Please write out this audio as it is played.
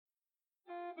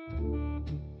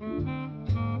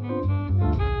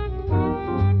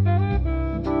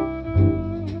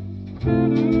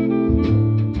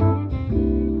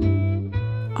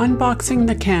Unboxing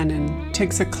the Canon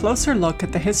takes a closer look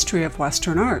at the history of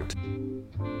Western art.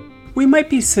 We might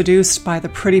be seduced by the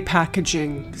pretty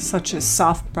packaging, such as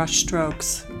soft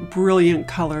brushstrokes, brilliant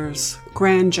colors,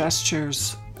 grand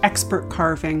gestures, expert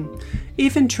carving,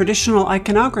 even traditional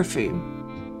iconography.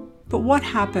 But what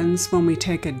happens when we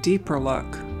take a deeper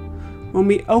look? When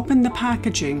we open the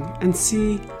packaging and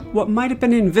see what might have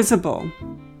been invisible,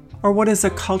 or what is a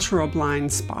cultural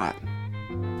blind spot?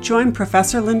 Join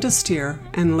Professor Linda Steer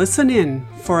and listen in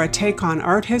for a take on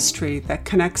art history that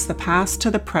connects the past to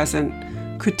the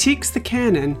present, critiques the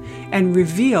canon, and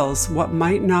reveals what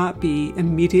might not be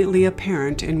immediately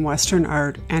apparent in Western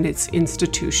art and its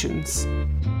institutions.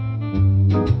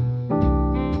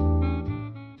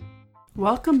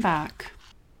 Welcome back.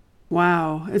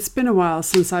 Wow, it's been a while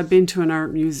since I've been to an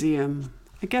art museum.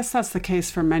 I guess that's the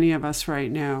case for many of us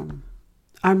right now.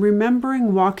 I'm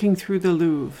remembering walking through the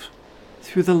Louvre,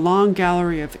 through the long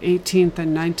gallery of 18th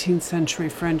and 19th century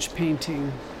French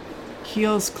painting,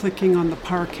 heels clicking on the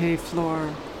parquet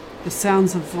floor, the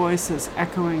sounds of voices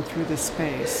echoing through the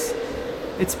space.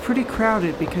 It's pretty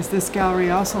crowded because this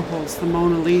gallery also holds the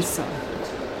Mona Lisa,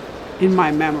 in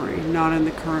my memory, not in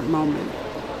the current moment.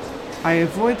 I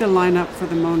avoid the lineup for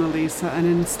the Mona Lisa, and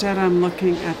instead I'm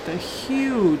looking at the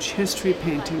huge history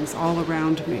paintings all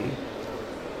around me.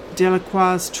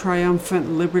 Delacroix's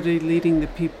triumphant liberty leading the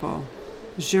people,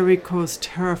 Géricault's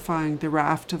terrifying The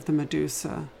Raft of the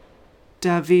Medusa,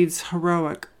 David's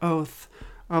heroic Oath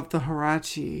of the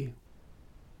Horatii.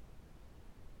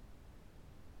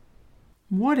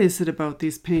 What is it about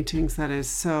these paintings that is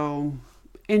so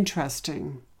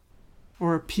interesting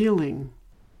or appealing?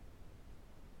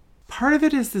 Part of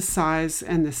it is the size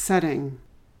and the setting,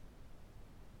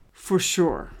 for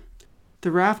sure.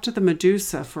 The Raft of the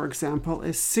Medusa, for example,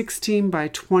 is 16 by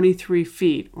 23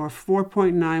 feet, or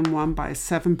 4.91 by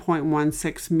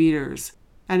 7.16 meters,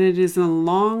 and it is in a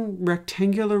long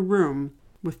rectangular room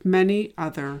with many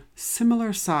other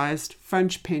similar-sized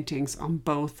French paintings on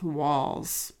both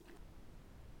walls.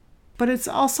 But it's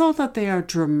also that they are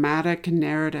dramatic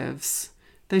narratives.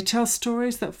 They tell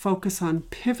stories that focus on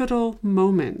pivotal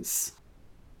moments.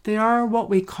 They are what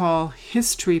we call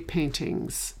history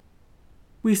paintings.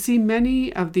 We see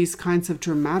many of these kinds of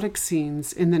dramatic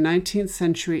scenes in the 19th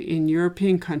century in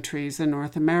European countries and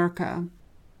North America.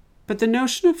 But the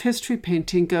notion of history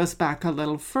painting goes back a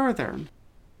little further.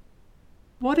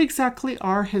 What exactly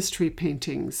are history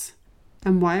paintings?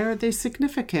 And why are they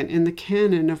significant in the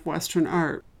canon of Western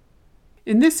art?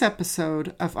 In this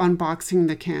episode of Unboxing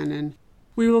the Canon,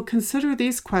 we will consider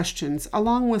these questions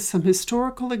along with some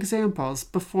historical examples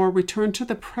before we turn to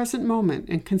the present moment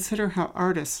and consider how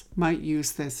artists might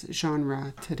use this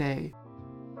genre today.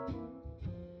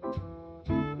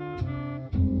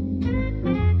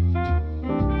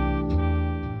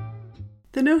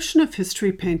 The notion of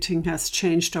history painting has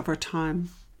changed over time,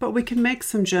 but we can make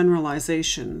some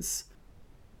generalizations.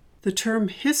 The term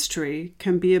history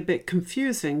can be a bit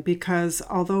confusing because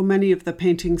although many of the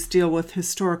paintings deal with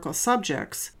historical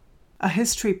subjects, a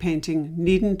history painting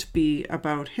needn't be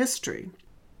about history.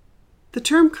 The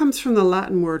term comes from the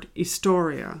Latin word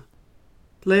historia.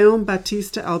 Leon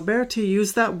Battista Alberti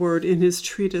used that word in his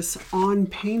treatise On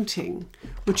Painting,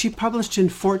 which he published in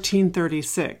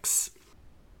 1436.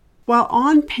 While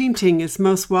On Painting is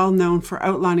most well known for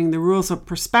outlining the rules of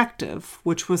perspective,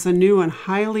 which was a new and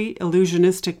highly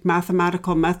illusionistic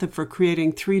mathematical method for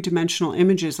creating three-dimensional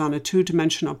images on a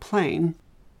two-dimensional plane,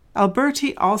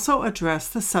 Alberti also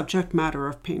addressed the subject matter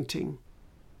of painting.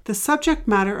 The subject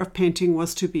matter of painting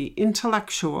was to be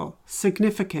intellectual,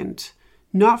 significant,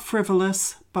 not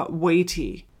frivolous, but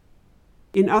weighty.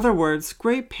 In other words,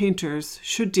 great painters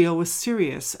should deal with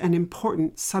serious and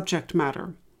important subject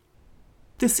matter.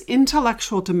 This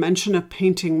intellectual dimension of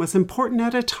painting was important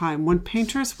at a time when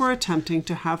painters were attempting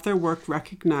to have their work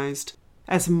recognized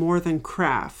as more than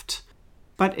craft,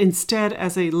 but instead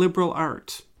as a liberal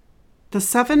art. The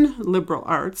 7 liberal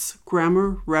arts,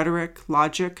 grammar, rhetoric,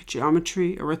 logic,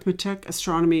 geometry, arithmetic,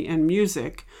 astronomy, and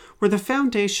music, were the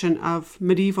foundation of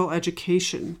medieval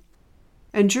education.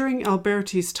 And during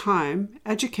Alberti's time,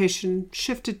 education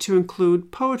shifted to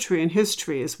include poetry and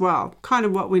history as well, kind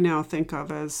of what we now think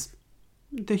of as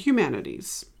the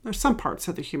humanities, or some parts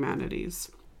of the humanities.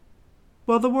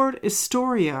 While the word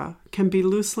historia can be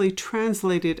loosely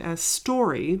translated as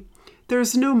story, there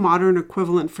is no modern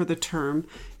equivalent for the term,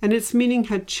 and its meaning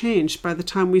had changed by the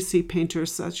time we see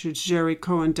painters such as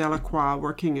Géricault and Delacroix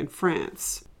working in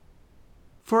France.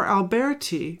 For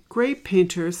Alberti, great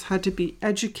painters had to be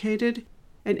educated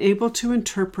and able to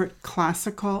interpret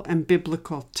classical and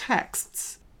biblical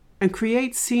texts. and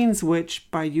create scenes which,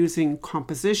 by using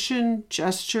composition,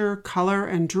 gesture, color,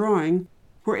 and drawing,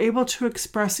 were able to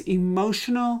express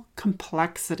emotional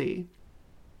complexity.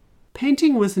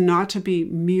 Painting was not to be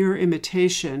mere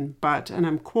imitation, but, and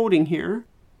I'm quoting here,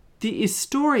 "The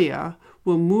Historia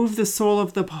will move the soul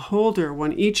of the beholder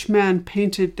when each man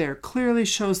painted there clearly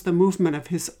shows the movement of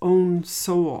his own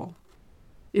soul.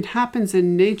 It happens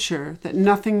in nature that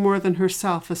nothing more than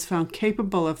herself is found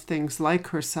capable of things like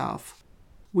herself.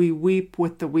 We weep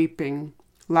with the weeping,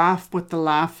 laugh with the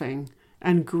laughing,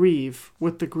 and grieve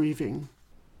with the grieving."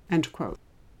 End quote.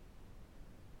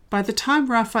 By the time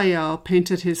Raphael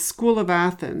painted his School of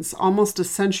Athens, almost a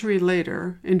century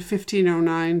later, in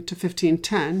 1509 to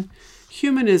 1510,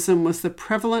 humanism was the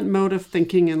prevalent mode of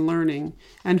thinking and learning,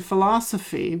 and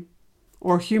philosophy,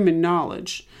 or human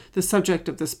knowledge, the subject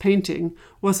of this painting,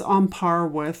 was on par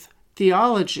with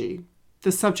theology,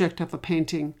 the subject of a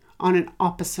painting, on an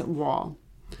opposite wall.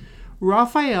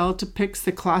 Raphael depicts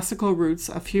the classical roots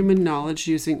of human knowledge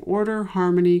using order,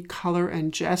 harmony, color,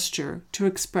 and gesture to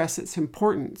express its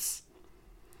importance.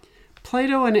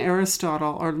 Plato and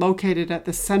Aristotle are located at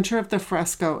the center of the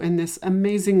fresco in this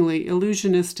amazingly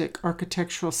illusionistic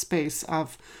architectural space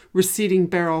of receding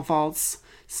barrel vaults,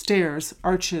 stairs,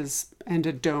 arches, and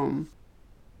a dome.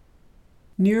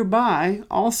 Nearby,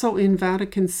 also in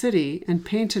Vatican City, and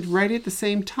painted right at the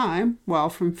same time, well,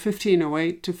 from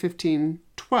 1508 to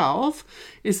 1512,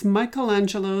 is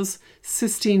Michelangelo's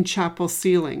Sistine Chapel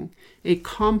ceiling, a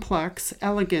complex,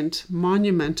 elegant,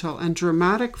 monumental, and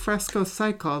dramatic fresco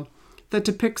cycle that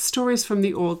depicts stories from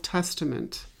the Old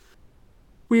Testament.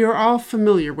 We are all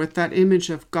familiar with that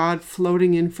image of God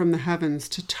floating in from the heavens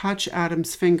to touch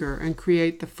Adam's finger and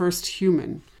create the first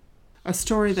human, a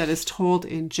story that is told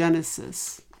in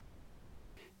Genesis.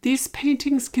 These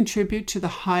paintings contribute to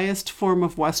the highest form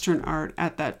of Western art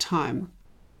at that time,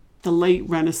 the late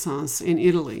Renaissance in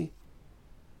Italy.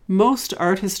 Most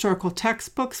art historical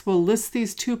textbooks will list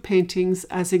these two paintings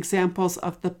as examples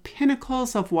of the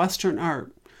pinnacles of Western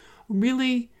art,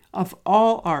 really of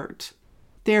all art.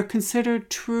 They are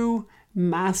considered true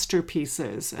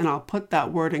masterpieces, and I'll put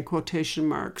that word in quotation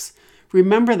marks.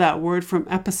 Remember that word from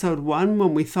episode 1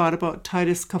 when we thought about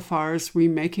Titus Kafar's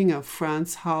remaking of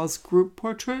Frans Hal's group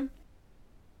portrait?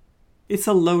 It's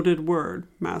a loaded word,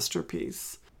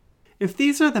 masterpiece. If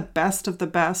these are the best of the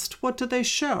best, what do they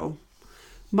show?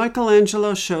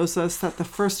 Michelangelo shows us that the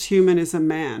first human is a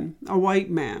man, a white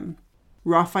man.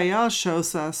 Raphael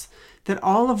shows us that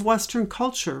all of Western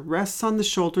culture rests on the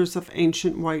shoulders of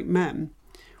ancient white men.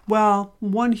 Well,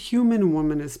 one human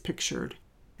woman is pictured,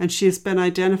 and she has been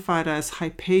identified as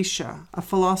Hypatia, a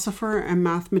philosopher and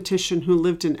mathematician who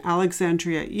lived in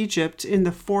Alexandria, Egypt in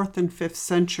the 4th and 5th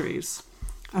centuries.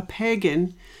 A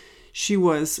pagan, she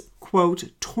was, quote,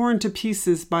 torn to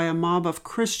pieces by a mob of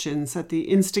Christians at the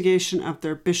instigation of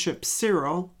their bishop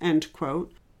Cyril, end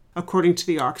quote, according to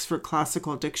the Oxford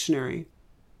Classical Dictionary.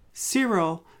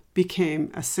 Cyril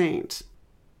became a saint.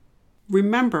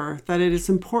 Remember that it is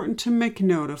important to make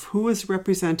note of who is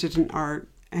represented in art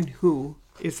and who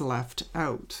is left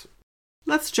out.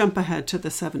 Let's jump ahead to the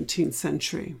 17th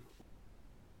century.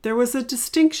 There was a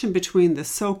distinction between the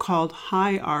so-called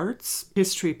high arts,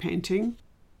 history painting,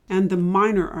 and the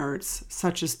minor arts,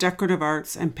 such as decorative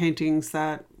arts and paintings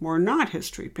that were not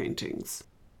history paintings.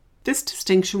 This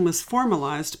distinction was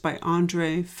formalized by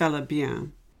André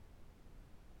Félibien.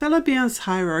 Félibien's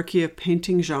hierarchy of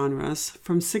painting genres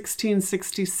from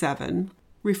 1667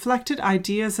 reflected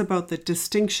ideas about the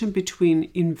distinction between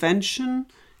invention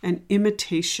and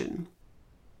imitation.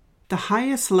 The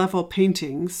highest level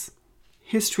paintings,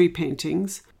 history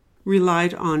paintings,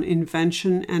 relied on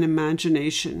invention and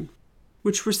imagination,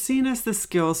 which were seen as the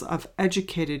skills of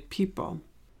educated people.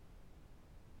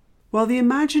 While the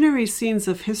imaginary scenes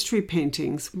of history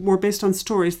paintings were based on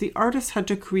stories, the artists had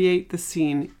to create the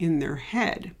scene in their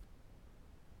head.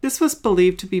 This was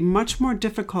believed to be much more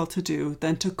difficult to do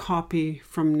than to copy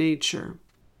from nature.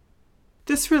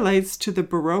 This relates to the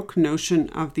Baroque notion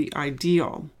of the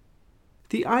ideal.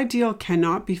 The ideal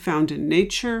cannot be found in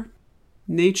nature.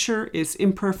 Nature is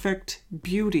imperfect.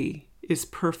 Beauty is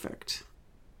perfect.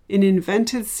 In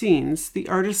invented scenes, the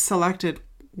artist selected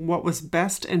what was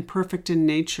best and perfect in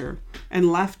nature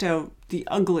and left out the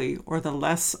ugly or the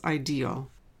less ideal.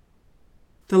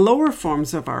 The lower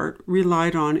forms of art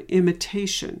relied on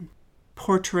imitation.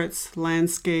 Portraits,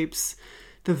 landscapes,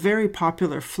 the very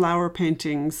popular flower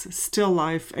paintings, still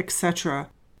life, etc.,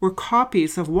 were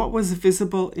copies of what was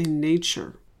visible in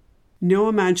nature. No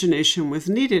imagination was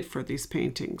needed for these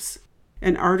paintings.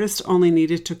 An artist only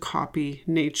needed to copy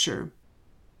nature.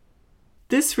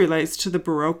 This relates to the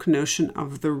Baroque notion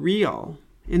of the real.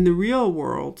 In the real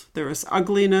world, there is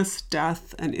ugliness,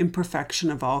 death, and imperfection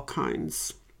of all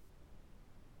kinds.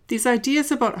 These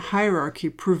ideas about hierarchy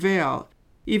prevail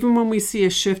even when we see a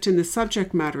shift in the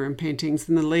subject matter in paintings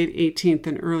in the late 18th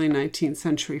and early 19th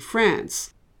century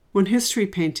France, when history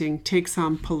painting takes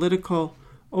on political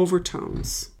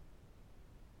overtones.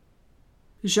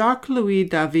 Jacques-Louis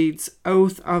David's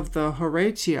Oath of the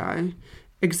Horatii,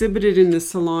 exhibited in the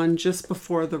Salon just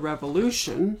before the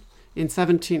Revolution in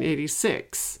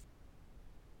 1786.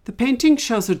 The painting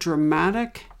shows a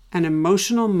dramatic and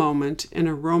emotional moment in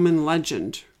a Roman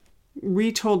legend,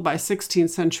 retold by 16th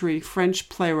century French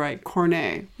playwright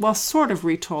Corneille. Well, sort of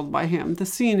retold by him. The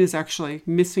scene is actually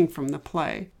missing from the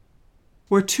play,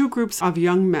 where two groups of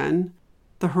young men,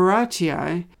 the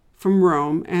Horatii from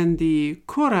Rome and the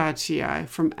Curatii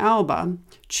from Alba,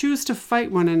 choose to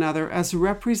fight one another as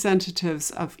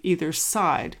representatives of either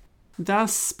side,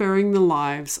 thus sparing the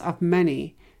lives of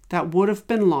many that would have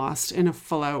been lost in a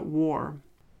full-out war.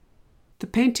 The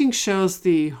painting shows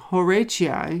the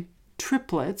Horatii,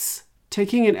 triplets,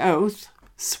 taking an oath,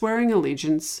 swearing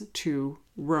allegiance to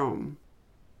Rome.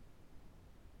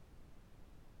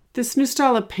 This new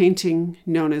style of painting,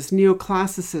 known as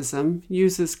neoclassicism,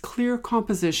 uses clear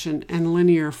composition and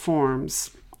linear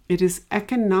forms. It is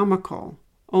economical.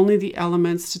 Only the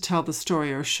elements to tell the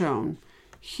story are shown.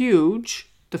 Huge,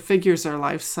 the figures are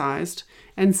life-sized,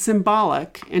 and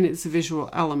symbolic in its visual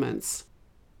elements.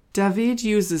 David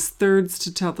uses thirds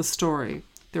to tell the story.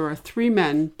 There are 3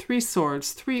 men, 3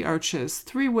 swords, 3 arches,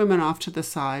 3 women off to the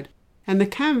side, and the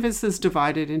canvas is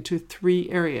divided into 3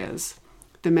 areas.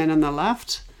 The men on the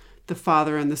left, the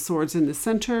father and the swords in the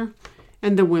center,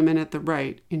 and the women at the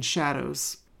right in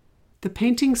shadows. The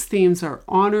painting's themes are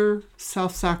honor,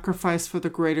 self-sacrifice for the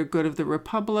greater good of the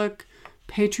Republic,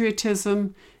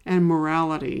 patriotism, and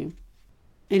morality.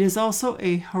 It is also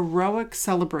a heroic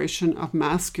celebration of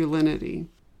masculinity.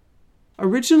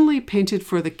 Originally painted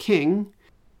for the king,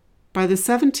 by the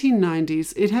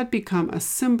 1790s it had become a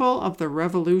symbol of the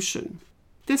Revolution.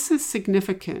 This is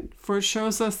significant, for it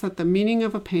shows us that the meaning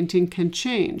of a painting can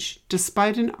change,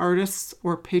 despite an artist's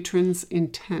or patron's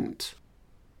intent.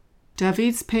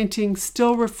 David's painting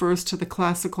still refers to the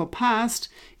classical past,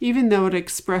 even though it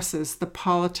expresses the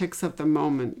politics of the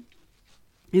moment.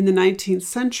 In the 19th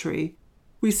century,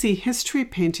 we see history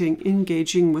painting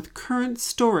engaging with current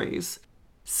stories,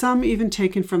 some even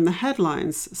taken from the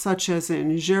headlines, such as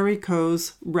in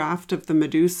Géricault's Raft of the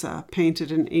Medusa,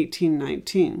 painted in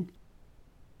 1819.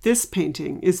 This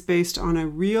painting is based on a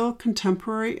real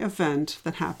contemporary event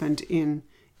that happened in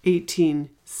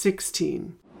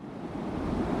 1816.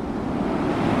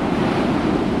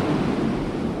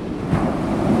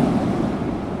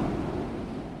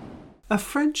 A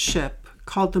French ship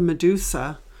called the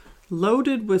Medusa,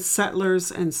 loaded with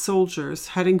settlers and soldiers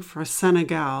heading for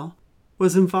Senegal,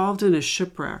 was involved in a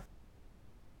shipwreck.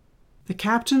 The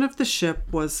captain of the ship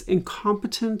was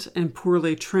incompetent and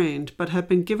poorly trained, but had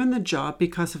been given the job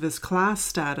because of his class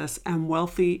status and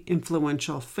wealthy,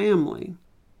 influential family.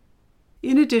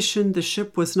 In addition, the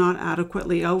ship was not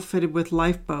adequately outfitted with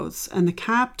lifeboats, and the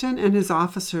captain and his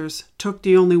officers took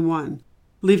the only one,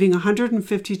 leaving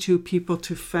 152 people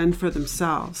to fend for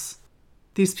themselves.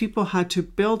 These people had to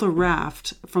build a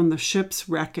raft from the ship's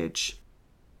wreckage.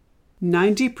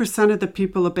 90% of the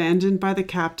people abandoned by the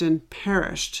captain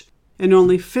perished, and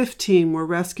only 15 were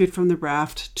rescued from the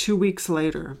raft 2 weeks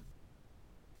later.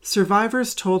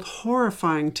 Survivors told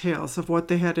horrifying tales of what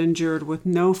they had endured with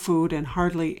no food and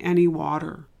hardly any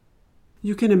water.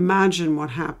 You can imagine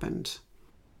what happened.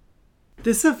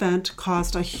 This event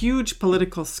caused a huge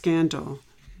political scandal.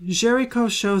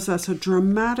 Géricault shows us a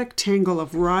dramatic tangle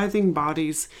of writhing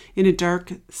bodies in a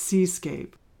dark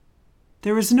seascape.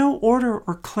 There is no order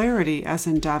or clarity as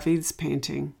in David's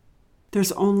painting.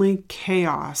 There's only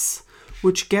chaos,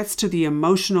 which gets to the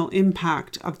emotional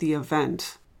impact of the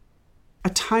event. A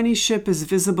tiny ship is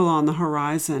visible on the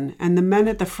horizon, and the men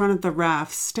at the front of the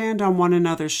raft stand on one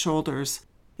another's shoulders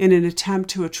in an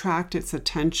attempt to attract its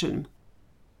attention.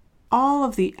 All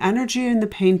of the energy in the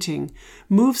painting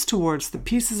moves towards the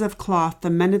pieces of cloth the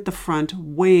men at the front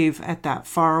wave at that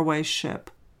faraway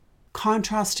ship,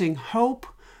 contrasting hope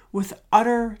with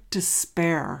utter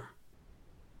despair.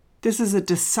 This is a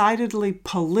decidedly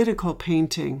political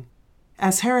painting.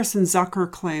 As Harrison Zucker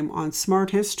claimed on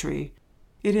Smart History,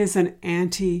 it is an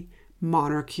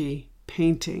anti-monarchy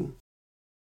painting.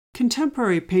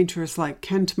 Contemporary painters like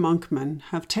Kent Monkman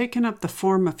have taken up the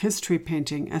form of history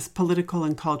painting as political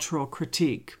and cultural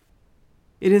critique.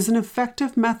 It is an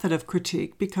effective method of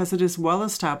critique because it is well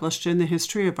established in the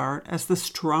history of art as the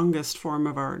strongest form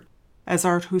of art, as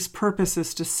art whose purpose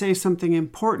is to say something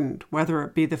important, whether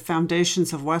it be the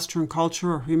foundations of Western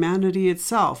culture or humanity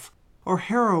itself, or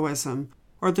heroism,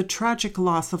 or the tragic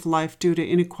loss of life due to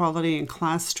inequality and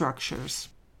class structures.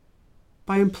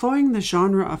 By employing the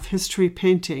genre of history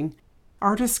painting,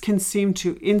 artists can seem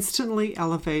to instantly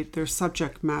elevate their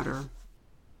subject matter.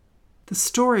 The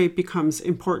story becomes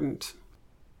important.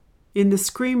 In The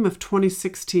Scream of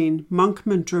 2016,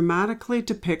 Monkman dramatically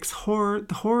depicts the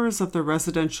horrors of the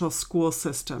residential school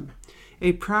system,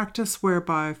 a practice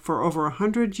whereby, for over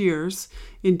 100 years,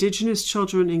 Indigenous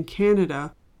children in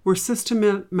Canada were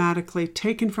systematically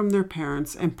taken from their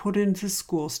parents and put into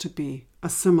schools to be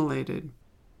assimilated.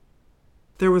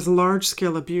 There was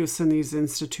large-scale abuse in these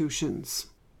institutions.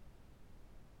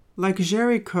 Like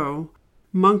Géricault,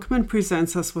 Monkman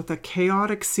presents us with a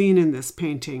chaotic scene in this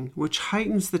painting, which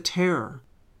heightens the terror,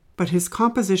 but his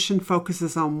composition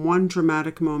focuses on one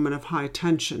dramatic moment of high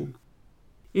tension.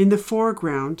 In the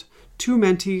foreground, two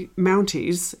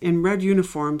Mounties in red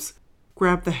uniforms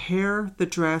grab the hair, the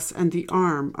dress, and the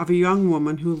arm of a young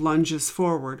woman who lunges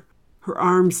forward, her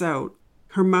arms out,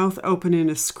 her mouth open in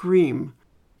a scream,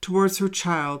 towards her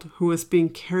child who is being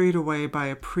carried away by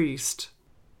a priest.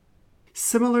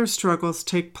 Similar struggles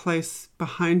take place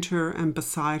behind her and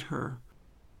beside her.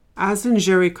 As in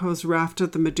Géricault's Raft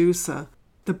of the Medusa,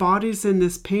 the bodies in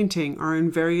this painting are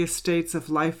in various states of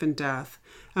life and death,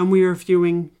 and we are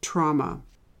viewing trauma.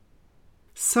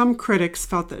 Some critics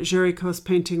felt that Géricault's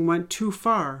painting went too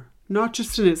far, not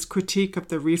just in its critique of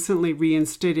the recently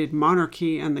reinstated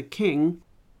monarchy and the king,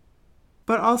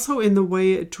 but also in the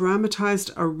way it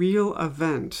dramatized a real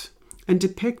event and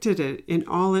depicted it in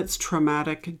all its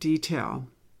traumatic detail.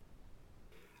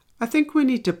 I think we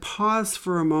need to pause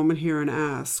for a moment here and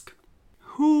ask,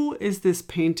 who is this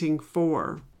painting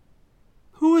for?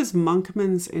 Who is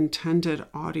Monkman's intended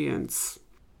audience?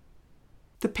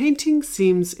 The painting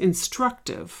seems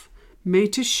instructive,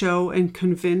 made to show and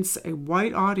convince a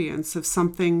white audience of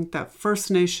something that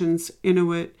First Nations,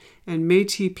 Inuit, and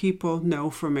Métis people know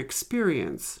from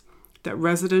experience, that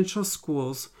residential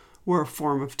schools were a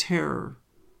form of terror.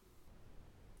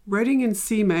 Writing in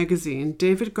C Magazine,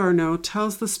 David Garneau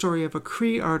tells the story of a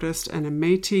Cree artist and a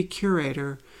Métis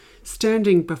curator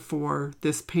standing before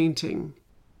this painting.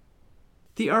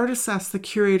 The artist asks the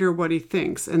curator what he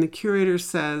thinks, and the curator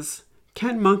says,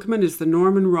 "Kent Monkman is the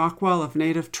Norman Rockwell of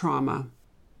Native trauma."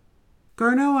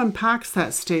 Garneau unpacks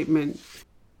that statement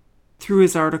through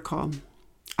his article.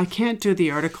 I can't do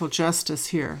the article justice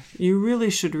here. You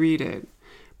really should read it.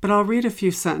 But I'll read a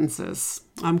few sentences.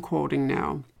 I'm quoting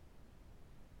now.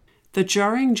 The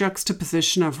jarring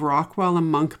juxtaposition of Rockwell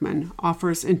and Monkman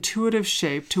offers intuitive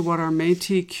shape to what our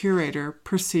Métis curator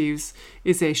perceives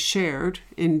is a shared,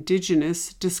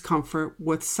 Indigenous discomfort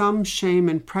with some shame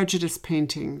and prejudice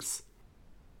paintings,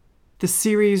 the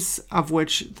series of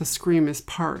which The Scream is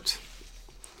part.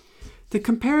 The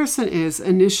comparison is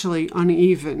initially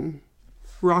uneven.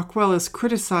 Rockwell is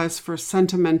criticized for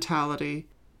sentimentality,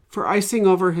 for icing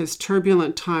over his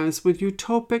turbulent times with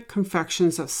utopic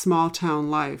confections of small-town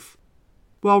life,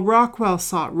 while Rockwell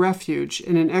sought refuge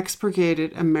in an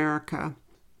expurgated America.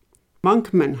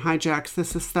 Monkman hijacks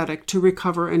this aesthetic to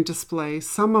recover and display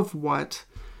some of what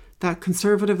that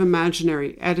conservative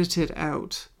imaginary edited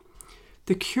out.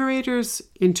 The curator's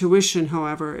intuition,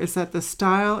 however, is that the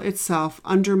style itself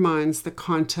undermines the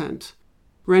content,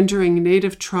 rendering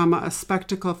Native trauma a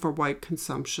spectacle for white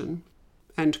consumption.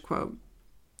 End quote.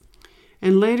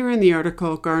 And later in the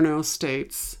article, Garneau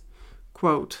states,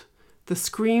 quote, "The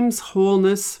Scream's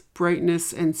wholeness,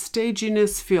 brightness, and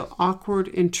staginess feel awkward,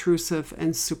 intrusive,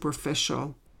 and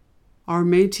superficial. Our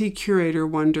Métis curator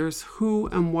wonders who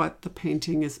and what the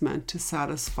painting is meant to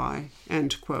satisfy."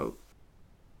 End quote.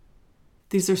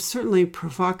 These are certainly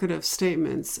provocative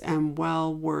statements and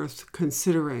well worth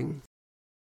considering.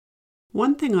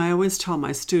 One thing I always tell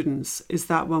my students is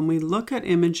that when we look at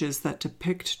images that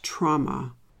depict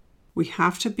trauma, we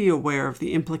have to be aware of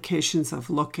the implications of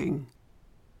looking,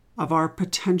 of our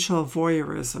potential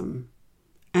voyeurism.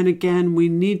 And again, we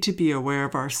need to be aware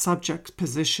of our subject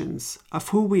positions, of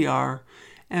who we are,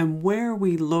 and where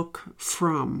we look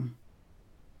from.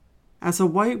 As a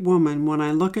white woman, when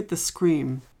I look at The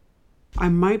Scream, I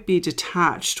might be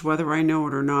detached, whether I know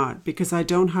it or not, because I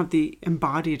don't have the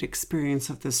embodied experience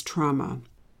of this trauma.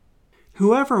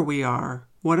 Whoever we are,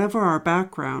 whatever our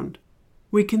background,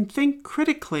 we can think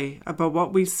critically about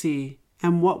what we see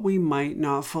and what we might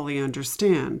not fully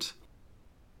understand.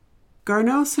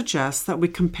 Garneau suggests that we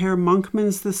compare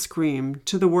Monkman's The Scream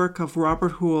to the work of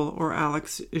Robert Houle or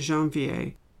Alex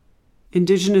Janvier,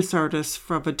 Indigenous artists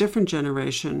from a different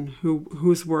generation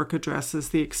whose work addresses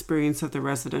the experience of the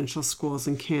residential schools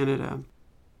in Canada.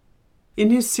 In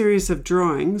his series of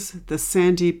drawings, the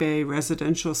Sandy Bay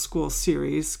Residential School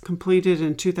series, completed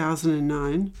in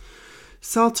 2009,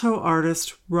 Saulteaux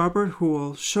artist Robert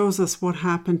Houle shows us what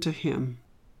happened to him.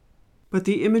 But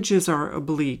the images are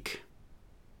oblique.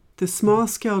 The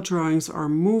small-scale drawings are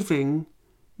moving,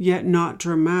 yet not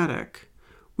dramatic.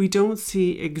 We don't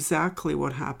see exactly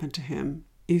what happened to him.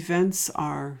 Events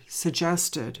are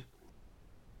suggested.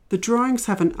 The drawings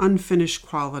have an unfinished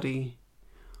quality.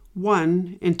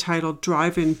 One, entitled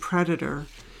Drive-In Predator,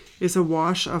 is a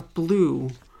wash of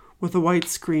blue with a white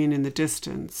screen in the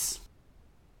distance.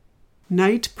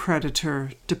 Night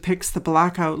Predator depicts the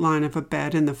black outline of a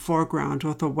bed in the foreground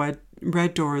with a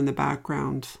red door in the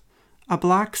background. A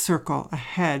black circle, a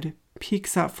head,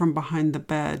 peeks up from behind the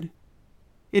bed.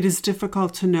 It is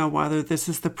difficult to know whether this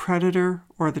is the predator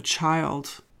or the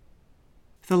child.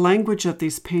 The language of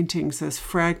these paintings is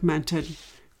fragmented,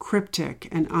 cryptic,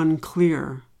 and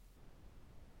unclear.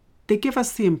 They give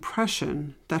us the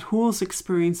impression that Houle's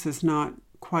experience is not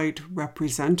quite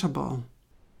representable.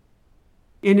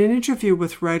 In an interview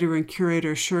with writer and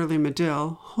curator Shirley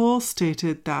Medill, Houle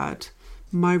stated that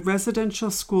my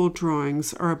residential school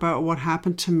drawings are about what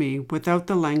happened to me without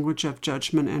the language of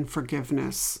judgment and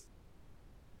forgiveness.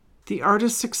 The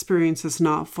artist's experience is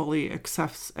not fully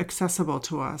accessible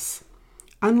to us.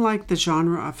 Unlike the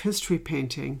genre of history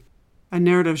painting, a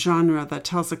narrative genre that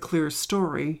tells a clear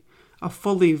story, a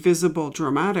fully visible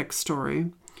dramatic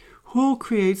story, Houle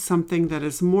creates something that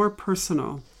is more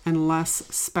personal and less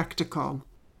spectacle,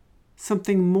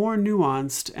 something more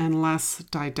nuanced and less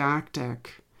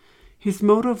didactic. His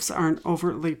motives aren't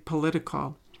overtly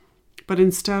political, but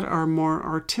instead are more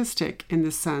artistic in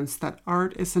the sense that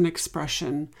art is an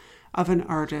expression of an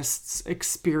artist's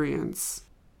experience.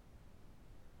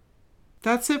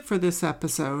 That's it for this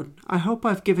episode. I hope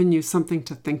I've given you something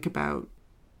to think about.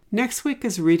 Next week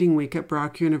is Reading Week at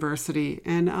Brock University,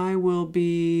 and I will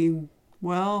be,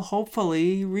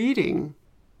 hopefully reading.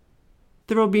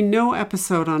 There will be no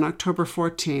episode on October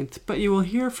 14th, but you will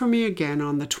hear from me again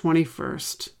on the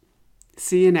 21st.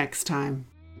 See you next time.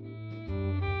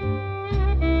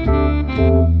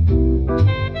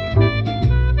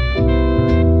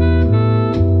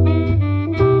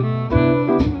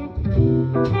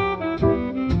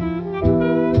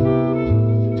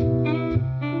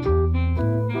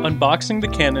 Unboxing the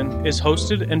Canon is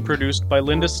hosted and produced by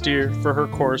Linda Steer for her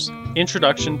course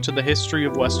Introduction to the History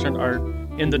of Western Art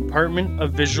in the Department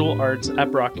of Visual Arts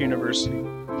at Brock University.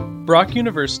 Brock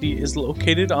University is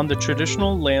located on the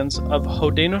traditional lands of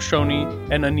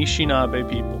Haudenosaunee and Anishinaabe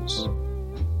peoples.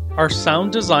 Our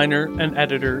sound designer and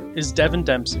editor is Devin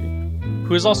Dempsey,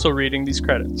 who is also reading these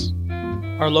credits.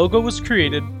 Our logo was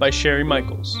created by Sherry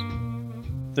Michaels.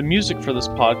 The music for this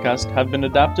podcast have been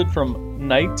adapted from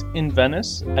Night in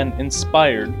Venice and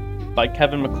Inspired by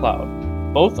Kevin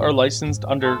MacLeod. Both are licensed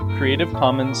under Creative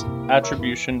Commons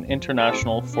Attribution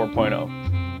International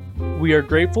 4.0. We are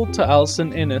grateful to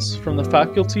Alison Innes from the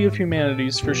Faculty of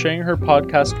Humanities for sharing her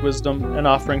podcast wisdom and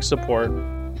offering support.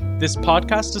 This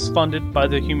podcast is funded by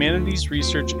the Humanities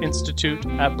Research Institute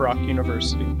at Brock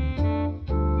University.